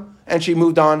sayam, and she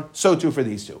moved on, so too for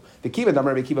these two. The Kiva,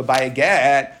 Damar Kiva by a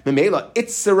get, Memela,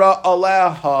 Itzera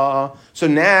Aleha. So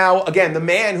now, again, the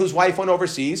man whose wife went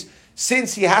overseas,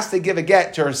 since he has to give a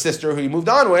get to her sister who he moved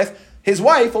on with, his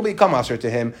wife will become usher to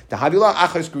him. Tahavila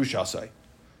Achas Grushasai.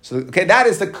 So, okay, that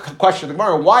is the question of the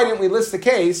Gemara. Why didn't we list the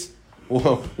case?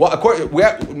 Well,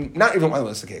 not even want to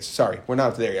list the case. Sorry, we're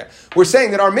not up there yet. We're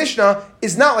saying that our Mishnah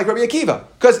is not like Rabbi Akiva.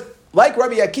 Because like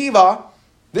Rabbi Akiva,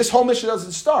 this whole Mishnah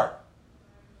doesn't start.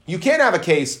 You can't have a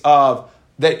case of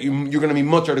that you're going to be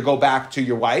mutter to go back to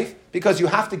your wife because you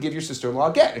have to give your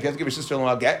sister-in-law a get. If you have to give your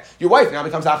sister-in-law a get, your wife now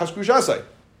becomes Achas Grushasai.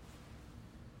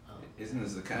 Isn't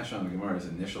this the Kasha on the Gemara's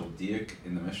initial diak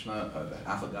in the Mishnah?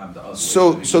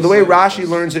 So the way Rashi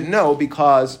learns it, no,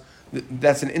 because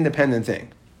that's an independent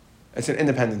thing. It's an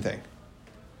independent thing.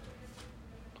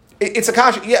 It's a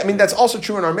kasha. Yeah, I mean that's also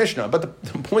true in our Mishnah. But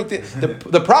the point,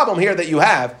 the problem here that you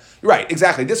have, right?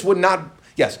 Exactly. This would not.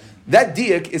 Yes, that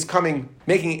diak is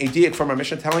making a diak from our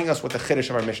Mishnah, telling us what the chiddush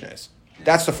of our Mishnah is.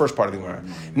 That's the first part of the Gemara.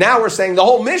 Now we're saying the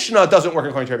whole Mishnah doesn't work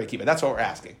according to Rabbi Akiva. That's what we're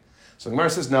asking. So the Gemara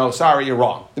says, no, sorry, you're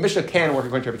wrong. The Mishnah can work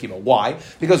according to Rabbi Akiva. Why?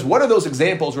 Because what are those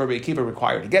examples where Rabbi Akiva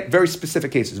required to get very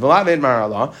specific cases?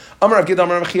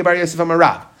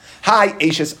 Hi,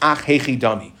 Eshes Ach Hechi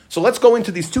Dami. So let's go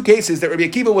into these two cases that Rabbi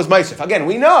Akiva was Meisif. Again,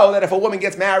 we know that if a woman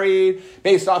gets married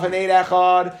based off an Eid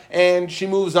Echad and she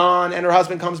moves on and her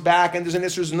husband comes back and there's an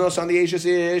Isser Znus on the Eshes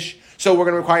Ish, so we're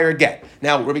going to require a get.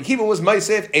 Now, Rabbi Akiva was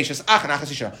Meisif, Eshes Ach and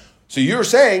Achas Isha. So you're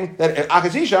saying that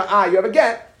Achas Isha, you have a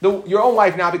get, your own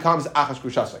wife now becomes Achas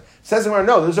Grushasai. Says the Gemara,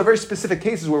 no, those are very specific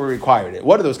cases where we required it.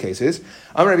 What are those cases?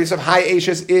 I'm going to be Hi,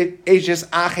 Eshes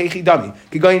Ach Hechi Dami.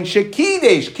 Kigoyin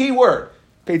Shekidesh, key word.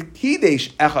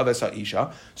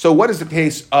 So what is the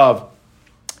case of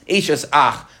Eshes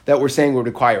Ach that we're saying would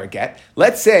require a get?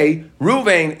 Let's say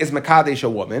Ruvain is Makadesh, a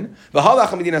woman,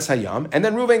 V'halach Medina Sayam, and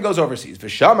then Ruvain goes overseas.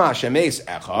 V'shama Shemes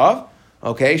Echav.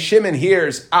 Okay, Shimon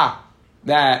hears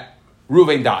that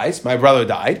Ruvain dies, my brother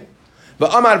died.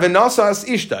 V'amar v'nasas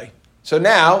ishtai. So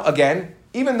now, again,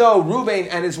 even though Reuven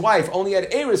and his wife only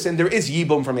had Erisin, there is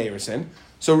Yibum from Erisin.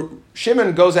 So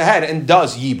Shimon goes ahead and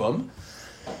does Yibum.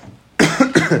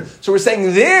 So we're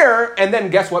saying there, and then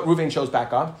guess what? Reuven shows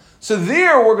back up. So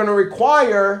there we're going to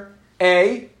require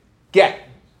a get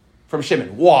from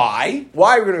Shimon. Why?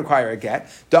 Why are we going to require a get?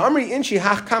 This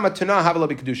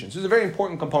is a very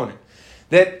important component.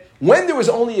 That when there was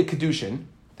only a Kedushin,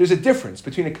 there's a difference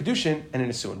between a Kedushin and an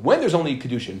Isuin. When there's only a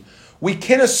Kedushin, we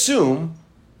can assume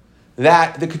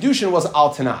that the Kedushin was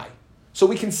Al Tanai. So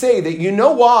we can say that you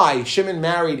know why Shimon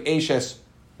married Eshes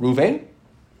Reuven?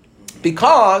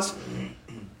 Because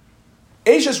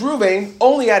Eshes Reuven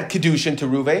only had Kedushin to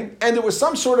Reuven, and there was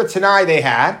some sort of Tanai they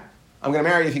had. I'm going to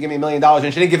marry you if you give me $1 million,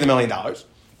 and she didn't give the $1 million.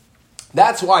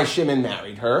 That's why Shimon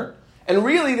married her. And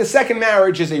really, the second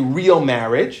marriage is a real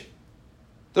marriage.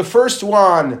 The first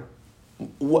one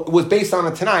was based on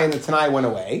a Tanai, and the Tanai went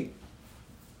away.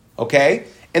 Okay?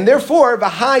 And therefore,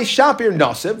 V'hai Shapir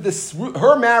Nasiv,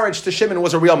 her marriage to Shimon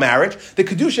was a real marriage. The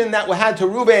Kedushin that had to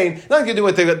Reuven, nothing to do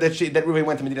with that Reuven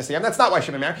went to Medina Sayyam. That's not why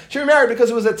Shimon married. Shimon married because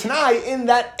it was a Tanai in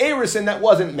that Erisin that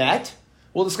wasn't met.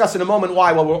 We'll discuss in a moment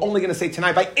why. Well, we're only going to say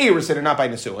Tanai by Erisin and not by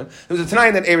Nesuin. There was a Tanai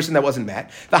in that Erisin that wasn't met.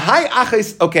 The Hai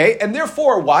Achis, okay, and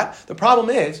therefore what? The problem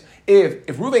is, if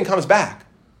Reuven comes back,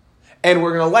 and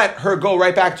we're going to let her go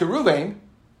right back to Reuven,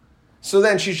 so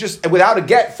then she's just, without a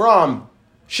get from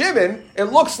Shimon, it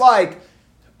looks like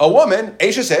a woman,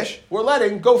 Eshes Ish, we're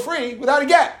letting go free without a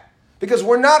get. Because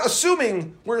we're not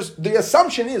assuming, the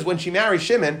assumption is when she marries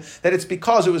Shimon, that it's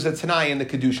because it was a Tanai in the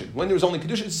Kedushin. When there was only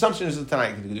Kedushin, the assumption is a Tanai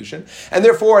in the Kedushin. And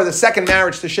therefore, the second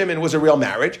marriage to Shimon was a real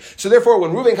marriage. So therefore,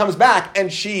 when Reuven comes back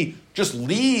and she just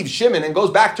leaves Shimon and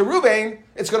goes back to Reuven,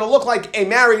 it's going to look like a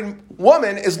married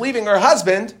woman is leaving her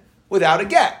husband without a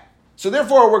get. So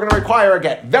therefore, we're going to require a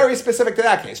get. Very specific to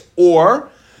that case. Or,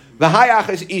 the high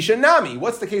achis isha nami.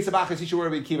 What's the case of achis isha where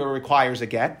Rabbi Akiva requires a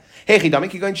get?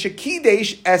 Hechidamik, you're going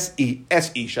shekidesh es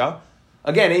isha.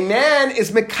 Again, a man is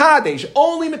mekadesh,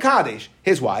 only mekadesh,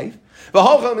 his wife.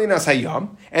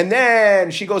 And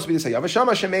then she goes to be the Sayyam.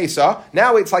 Shama Shemesa.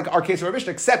 Now it's like our case of Rabbi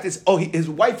Mishnah, except his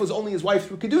wife was only his wife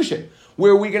through Kedushin.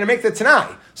 Where are we going to make the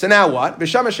Tanai? So now what?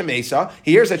 V'shama Shemesa.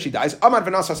 He hears that she dies. Amad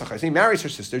v'nasa sachas. He marries her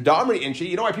sister. Da'amri inchi.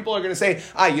 You know why people are going to say,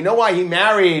 you know why he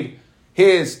married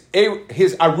his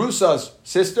Arusa's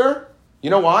sister? You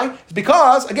know why? It's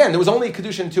because, again, there was only a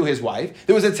Kedushin to his wife.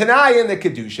 There was a Tanai in the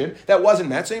Kedushin that wasn't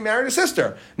met, so he married a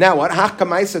sister. Now what?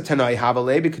 Hachkamaisa Tanai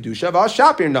havale b'Kedusha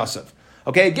v'ashapir nasav.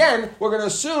 Okay, again, we're going to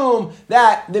assume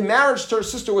that the marriage to her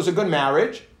sister was a good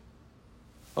marriage.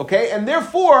 Okay, and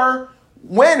therefore,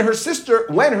 when his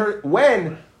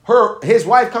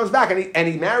wife comes back and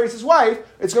he marries his wife,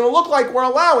 it's going to look like we're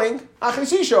allowing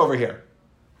Achisisha over here.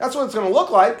 That's what it's going to look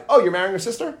like. Oh, you're marrying your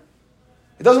sister?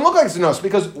 It doesn't look like it's a nos,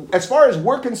 because as far as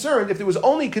we're concerned, if there was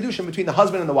only Kedushin between the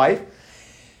husband and the wife,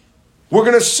 we're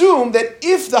going to assume that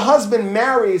if the husband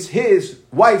marries his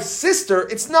wife's sister,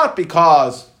 it's not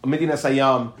because of Medina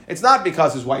Sayyam, it's not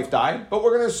because his wife died, but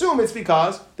we're going to assume it's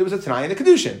because there was a Tanai in the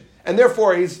Kedushin. And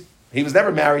therefore, he was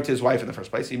never married to his wife in the first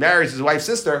place. He marries his wife's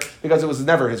sister because it was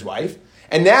never his wife.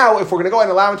 And now, if we're going to go ahead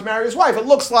and allow him to marry his wife, it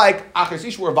looks like Achas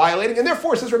Ish we're violating, and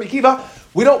therefore, says Rabbi Akiva,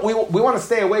 we want to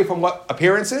stay away from what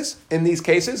appearances in these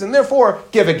cases, and therefore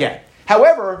give a get.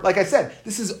 However, like I said,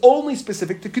 this is only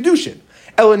specific to Kedushin.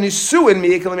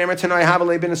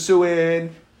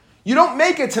 You don't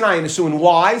make it Tanai in Nisuin.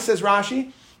 Why, says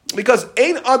Rashi? Because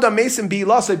Ein Adam Mesim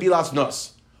Bilas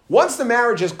Nus. Once the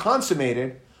marriage is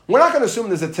consummated, we're not going to assume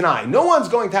there's a Tanai. No one's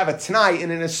going to have a Tanai in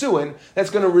an Nisuin that's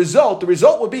going to result. The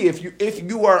result would be if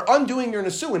you are undoing your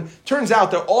Nisuin, turns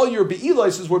out that all your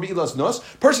Be'ilos were Be'ilos Nus.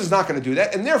 Person's not going to do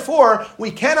that. And therefore,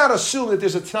 we cannot assume that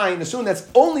there's a Tanai in Nisuin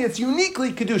it's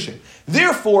uniquely Kedushin.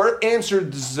 Therefore,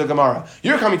 answered the Gemara.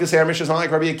 You're coming to say our Mishnah is not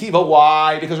like Rabbi Akiva.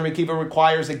 Why? Because Rabbi Akiva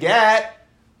requires a get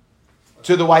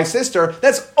to the wife's sister.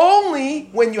 That's only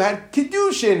when you had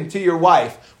Kedushin to your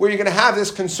wife, where you're going to have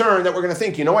this concern that we're going to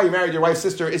think, you know why you married your wife's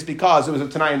sister is because it was a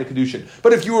Tanai in the Kedushin.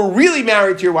 But if you were really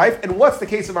married to your wife, and what's the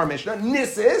case of our Mishnah?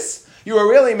 Nisis, you were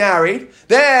really married,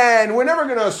 then we're never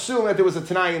going to assume that there was a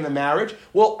Tanai in the marriage.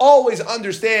 We'll always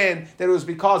understand that it was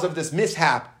because of this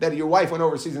mishap that your wife went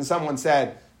overseas and someone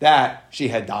said that she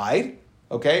had died.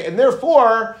 Okay, and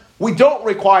therefore, we don't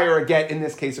require a get in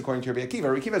this case according to Rabbi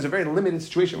Akiva. Rabbi Akiva has a very limited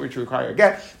situation where you require a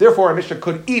get. Therefore, our Mishnah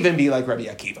could even be like Rabbi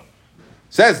Akiva.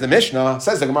 Says the Mishnah,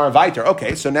 says the Gemara Vayter.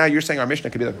 Okay, so now you're saying our Mishnah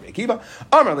could be like Rabbi Akiva.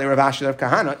 Amar le Rav Ashi of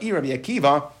Kahana, Rabbi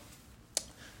Akiva.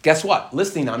 Guess what?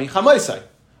 Listing Nami Chamaisai.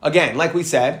 Again, like we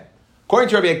said, according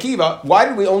to Rabbi Akiva, why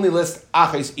did we only list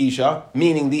Achis Isha,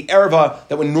 meaning the erva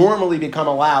that would normally become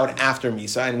allowed after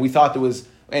Misa, and we thought there was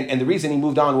And the reason he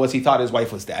moved on was he thought his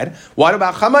wife was dead. What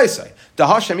about Chamaisai?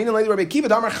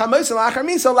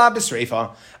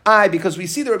 Because we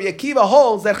see the Rabbi Akiva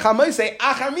holds that Chamaisai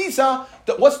achar misa,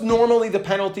 that what's normally the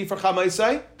penalty for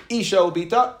Chamaisai? Isha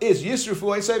obita is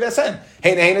Yisrufu Oisai Vesen.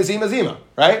 Heina Zima Zima.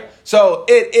 Right? So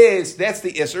it is, that's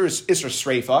the Isser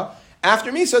Sreifa.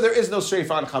 After Misa, there is no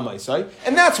Sreifa on Chamaisai,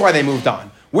 and that's why they moved on.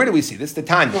 Where do we see this? The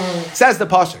Tanya. Says the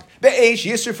Pasuk. Be'esh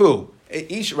Yisrufu.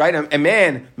 Right? A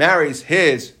man marries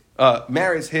lives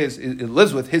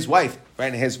with his wife,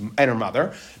 right, and her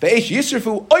mother. Be'esh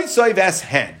Yisrufu Oisai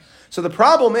Vesen. So the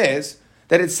problem is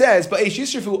that it says, Be'esh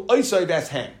Yisrufu Oisai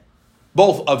Vesen.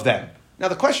 Both of them. Now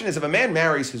the question is, if a man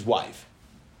marries his wife,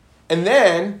 and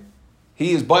then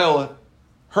he is boil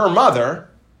her mother,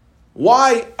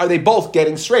 why are they both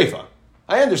getting sreifa?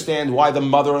 I understand why the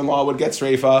mother-in-law would get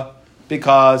sreifa,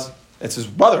 because it's his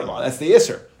mother-in-law, that's the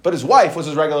isser. But his wife was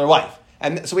his regular wife.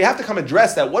 And so we have to come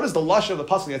address that. What is the lush of the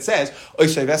pasuk that says,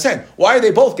 Oisei Vesen? Why are they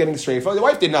both getting sreifa? The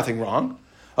wife did nothing wrong.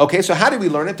 Okay, so how do we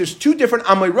learn it? There's two different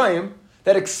Amoraim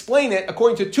that explain it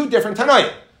according to two different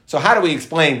Tanoim. So how do we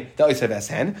explain the Oisei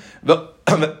Vesen? The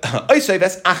Oisei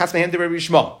Ves achas mehem de Rabbi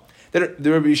Yishmael. The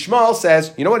Rabbi Yishmael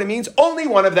says, you know what it means? Only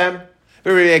one of them.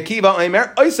 Rabbi Akiva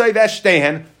Omer Oisei Ves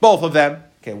shtehen, both of them.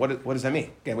 Okay, what does that mean?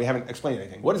 Again, we haven't explained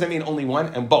anything. What does that mean? Only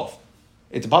one and both.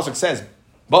 The pasuk says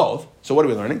both. So what are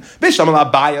we learning? Bishlam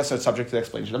Abaya, so it's subject to the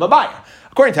explanation of Abaya.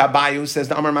 According to Abayu, says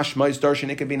the Amar Mashmois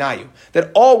Darshan Ikabinayu,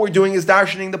 that all we're doing is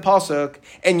darshaning the pasuk.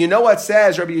 And you know what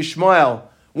says Rabbi Yishmael?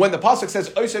 When the pasuk says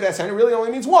Oisei Vesen, it really only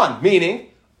means one. Meaning,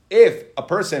 if a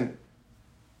person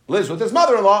lives with his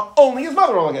mother-in-law, only his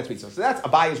mother-in-law gets pizza. So that's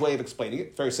Abaya's way of explaining it.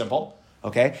 It's very simple.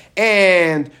 Okay?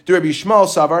 And the Rabbi Yishmael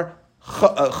Savar,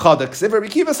 Chada Ksiv, Rabbi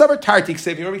Kiva Savar, Tarti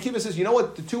Ksiv. Rabbi Kiva says, you know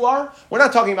what the two are? We're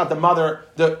not talking about the mother,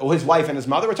 his wife and his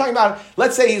mother. We're talking about,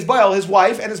 let's say he's Baal, his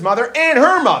wife and his mother and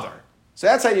her mother. So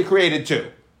that's how you created two.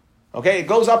 Okay? It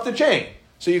goes up the chain.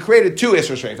 So you created two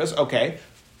Isra Shrefas. Okay?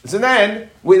 So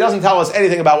then, it doesn't tell us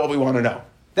anything about what we want to know.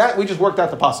 That, we just worked out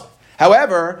the pasuk.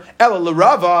 However, Ela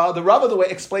l'Rava, the Rava the way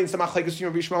explains the Machlekes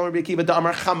Rabbi Yishmael Rabbi Akiva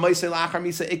Damar Chamaisei la'achar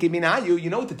misa ikei minayu.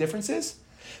 You know what the difference is?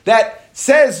 That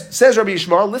says Rabbi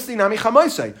Yishmael, listening nami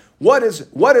Chamaisei. What is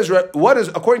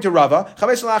according to Rava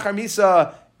Chamaisei la'achar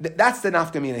misa? That's the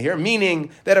nafkamina here,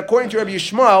 meaning that according to Rabbi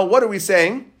Yishmael, what are we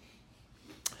saying?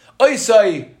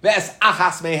 Oisei ves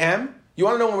achas mehem. You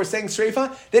want to know when we're saying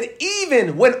sreifa? That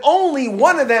even when only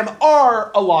one of them are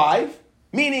alive,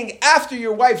 meaning after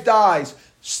your wife dies,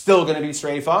 still going to be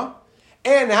sreifa.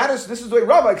 And this is the way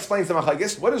Rava explains the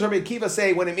machlekes. What does Rabbi Akiva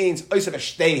say when it means oisav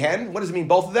shtehen? What does it mean,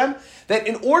 both of them? That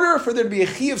in order for there to be a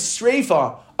chi of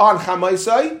sreifa on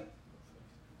chamaisai,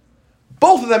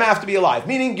 both of them have to be alive.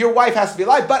 Meaning your wife has to be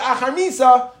alive, but achar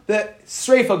misa, the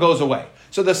sreifa goes away.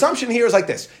 So the assumption here is like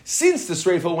this. Since the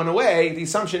sreifa went away, the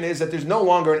assumption is that there's no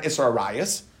longer an isra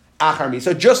arayas, achar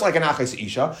misa, just like an achas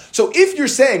isha. So if you're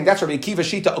saying that's Rabbi Akiva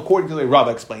Shita according to the way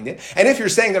Rava explained it, and if you're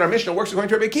saying that our Mishnah works according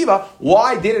to Rabbi Akiva,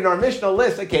 why didn't our Mishnah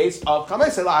list a case of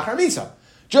chamaisei la'achar misa?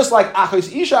 Just like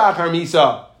achas isha achar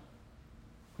misa,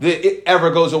 it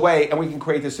ever goes away, and we can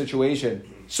create this situation.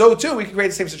 So too, we can create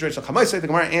the same situation. So chamaisei, the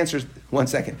Gemara answers, 1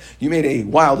 second. You made a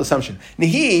wild assumption.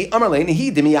 Nihi, amarle,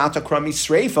 nihi demiyata kra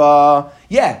misreifa.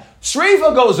 Yeah,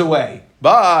 sreifa goes away.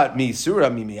 But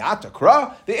misura mimiata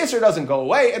kra, the isra doesn't go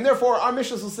away, and therefore our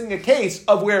Mishnah is listing a case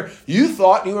of where you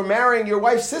thought you were marrying your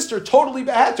wife's sister totally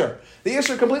beheter. The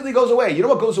isra completely goes away. You know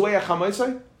what goes away at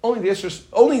chamaisei? Only the isra,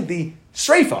 only the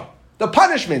sreifa. The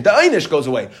punishment, the einish goes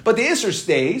away. But the isser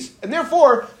stays, and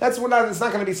therefore, it's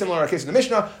not going to be similar to our case in the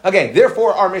Mishnah. Again,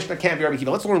 therefore, our Mishnah can't be Rabbi Akiva.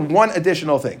 Let's learn one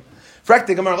additional thing.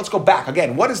 Frekti Gemara, let's go back.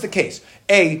 Again, what is the case?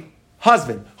 A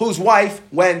husband whose wife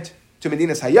went to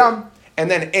Medinas Hayam, and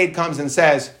then Eid comes and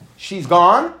says, she's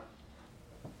gone,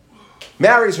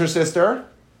 marries her sister,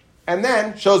 and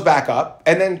then shows back up,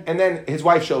 and then his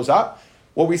wife shows up.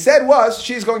 What we said was,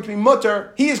 he is going to be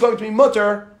mutter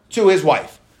to his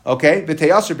wife. Okay, Frekti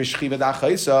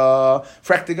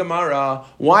Gemara.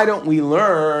 Why don't we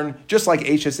learn just like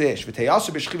Eishes Ish?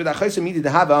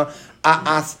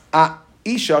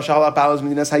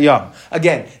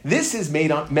 Again, this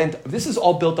is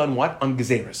all built on what? On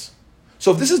Gezeris.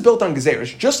 So if this is built on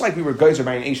Gezeris, just like we were Geyser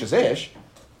by an Eishes Ish,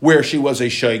 where she was a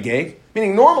Shoygeg,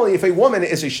 meaning normally if a woman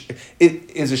is a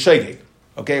Shoygeg,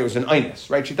 okay, it was an Einis,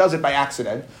 right? She does it by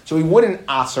accident, so we wouldn't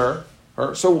aser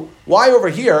her. So why over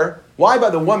here? Why by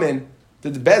the woman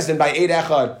did the Bezdin by Eid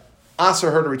Echad ask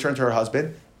her to return to her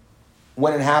husband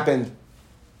when it happened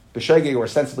b'shegeg or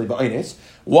ostensibly b'einis?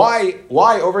 Why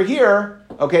over here?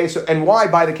 Okay, so and why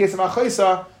by the case of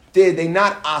Achaisa did they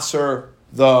not aser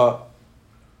the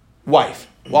wife?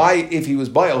 Why, if he was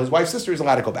Baal, his wife's sister is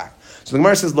allowed to go back? So the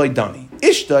Gemara says, Loi Dani.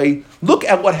 Ishtay, look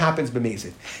at what happens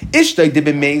b'mezid. Ishtay de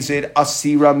b'mezid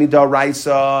asira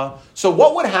midaraisa. So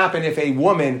what would happen if a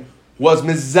woman was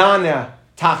mizana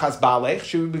tachas balech?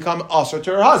 She would become asr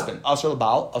to her husband. Asr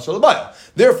l'bal, asr l'bayal.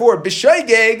 Therefore,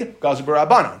 b'shoigeg, gazu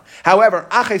b'rabanan. However,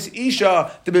 aches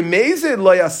isha de b'mezid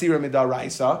lo asira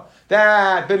midaraisa.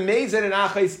 That b'mezid and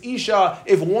aches isha,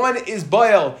 if one is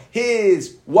bayal,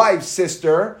 his wife's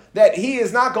sister, that he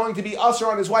is not going to be usher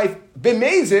on his wife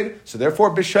b'mezid. So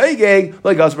therefore, b'shoigeg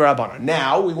like gazu b'rabanan.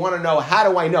 Now we want to know, how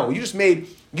do I know? You just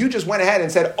went ahead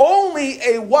and said only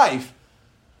a wife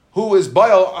who is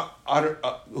bayal,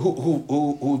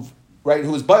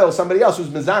 who is bayal somebody else who's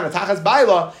mizana tachas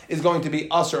baila is going to be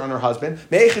usher on her husband.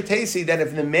 Me'echetesi, that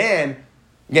if the man,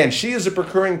 again, she is a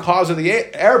procuring cause of the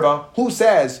erva, who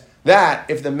says that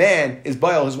if the man is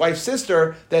bayal his wife's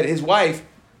sister, that his wife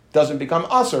doesn't become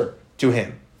usher to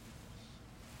him.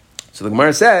 So the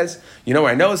Gemara says, you know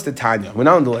where I know it's the Tanya. We're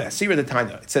not on the last. See where the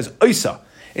Tanya. It says oisa.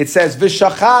 It says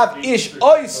v'shachav ish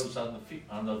ois.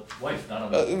 On the wife, not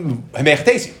on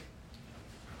the...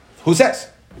 Who says?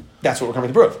 That's what we're coming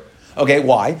to prove. Okay,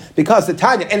 why? Because the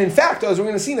Tanya, and in fact, as we're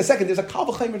going to see in a second, there's a kal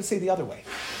v'chaymer to say the other way.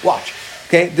 Watch.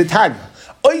 Okay, the Tanya.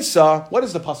 Oisa, what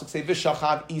does the pasuk say?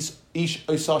 V'shachav ish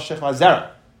oisa shechma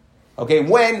zera. Okay,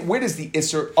 where does the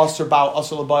isser, asr bao,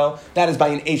 asr l'bayal? That is by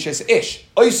an eshes ish.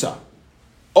 Oisa.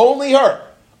 Only her.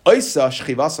 Oisa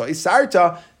shchivasa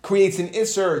isarta creates an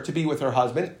isser to be with her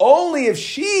husband. Only if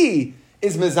she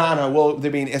is mizana will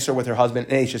there be an isser with her husband,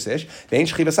 an eshes ish. Vein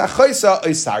shchivasa choisa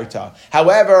isarta.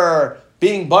 However,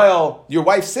 being bayal, your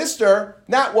wife's sister,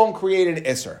 that won't create an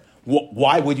isser.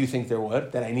 Why would you think there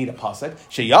would? That I need a pasuk.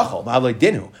 Sheyachol ma'alei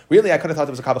dinu. Really, I could have thought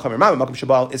there was a kal v'chamer. Makom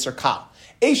shabal isser kal.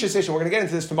 Eshes ish. We're going to get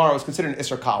into this tomorrow. Is considered an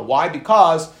isser kal. Why?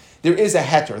 Because there is a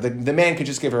heter. The man could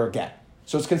just give her a get.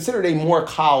 So it's considered a more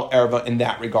kal erva in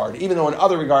that regard. Even though in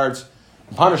other regards,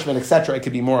 punishment, etc., it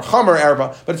could be more chamer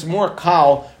erva, but it's more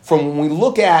kal from when we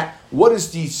look at what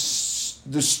is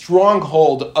the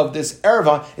stronghold of this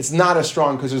erva. It's not as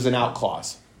strong because there's an out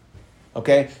clause.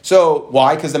 Okay? So,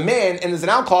 why? Because the man, and there's an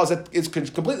out clause that is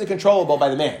completely controllable by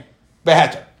the man.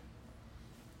 Beheter.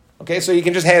 Okay? So you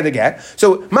can just hand the get.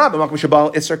 So, ma'abamak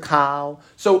mishabal isser kal.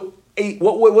 So,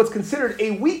 what's considered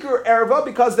a weaker erva,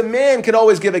 because the man can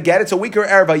always give a get. It's a weaker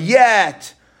erva,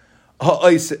 yet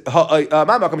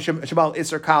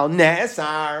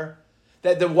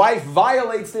that the wife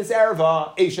violates this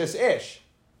erva, eshes ish,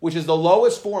 which is the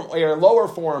lowest form or lower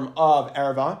form of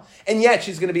erva, and yet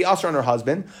she's going to be usher on her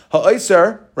husband.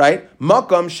 Ha'oiser, right?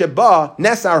 Makam sheba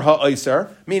nesar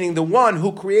ha'oiser, meaning the one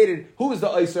who created, who is the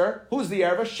oiser? Who's the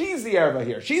erva? She's the erva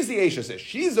here. She's the eshes ish.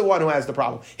 She's the one who has the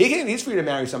problem. He's free to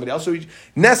marry somebody else. So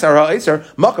nesar ha'oiser,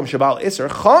 makam sheba iser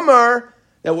chamer.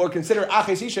 That we're considered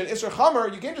aches isha and isser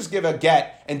chamer. You can't just give a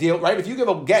get and deal, right? If you give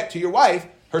a get to your wife,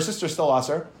 her sister's still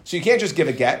aser, so you can't just give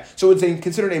a get. So it's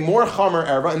considered a more chamer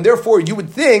erva, and therefore you would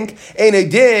think ein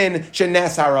edin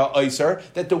shenesara oiser,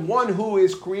 that the one who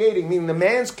is creating, meaning the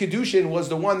man's kedushin was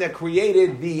the one that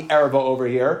created the erva over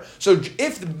here. So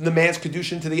if the man's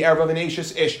kedushin to the erva of an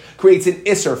eshes ish creates an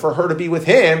isser for her to be with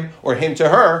him or him to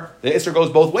her, the isser goes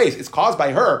both ways. It's caused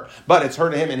by her, but it's her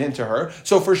to him and him to her.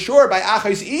 So for sure, by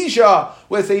aches isha,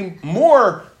 it's a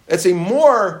more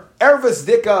ervas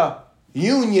dika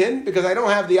union, because I don't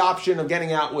have the option of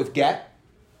getting out with get.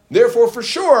 Therefore, for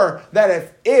sure,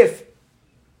 that if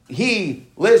he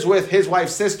lives with his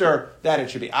wife's sister, that it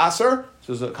should be aser.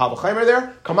 So there's a kal v'chaymer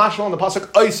there. Kamashal in the pasuk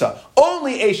oisa.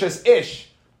 Only eshes ish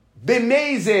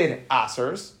b'mezid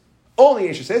asers. Only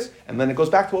eshes ish. And then it goes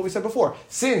back to what we said before.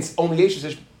 Since only eshes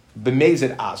ish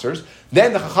b'mezid asers,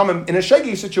 then the chachamim in a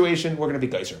shegi situation we're going to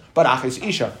be geyser. But aches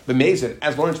isha b'mezid,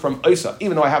 as learned from oisa,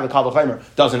 even though I have the kal v'chaymer,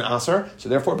 doesn't aser. So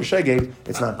therefore b'shegi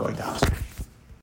it's not going to aser.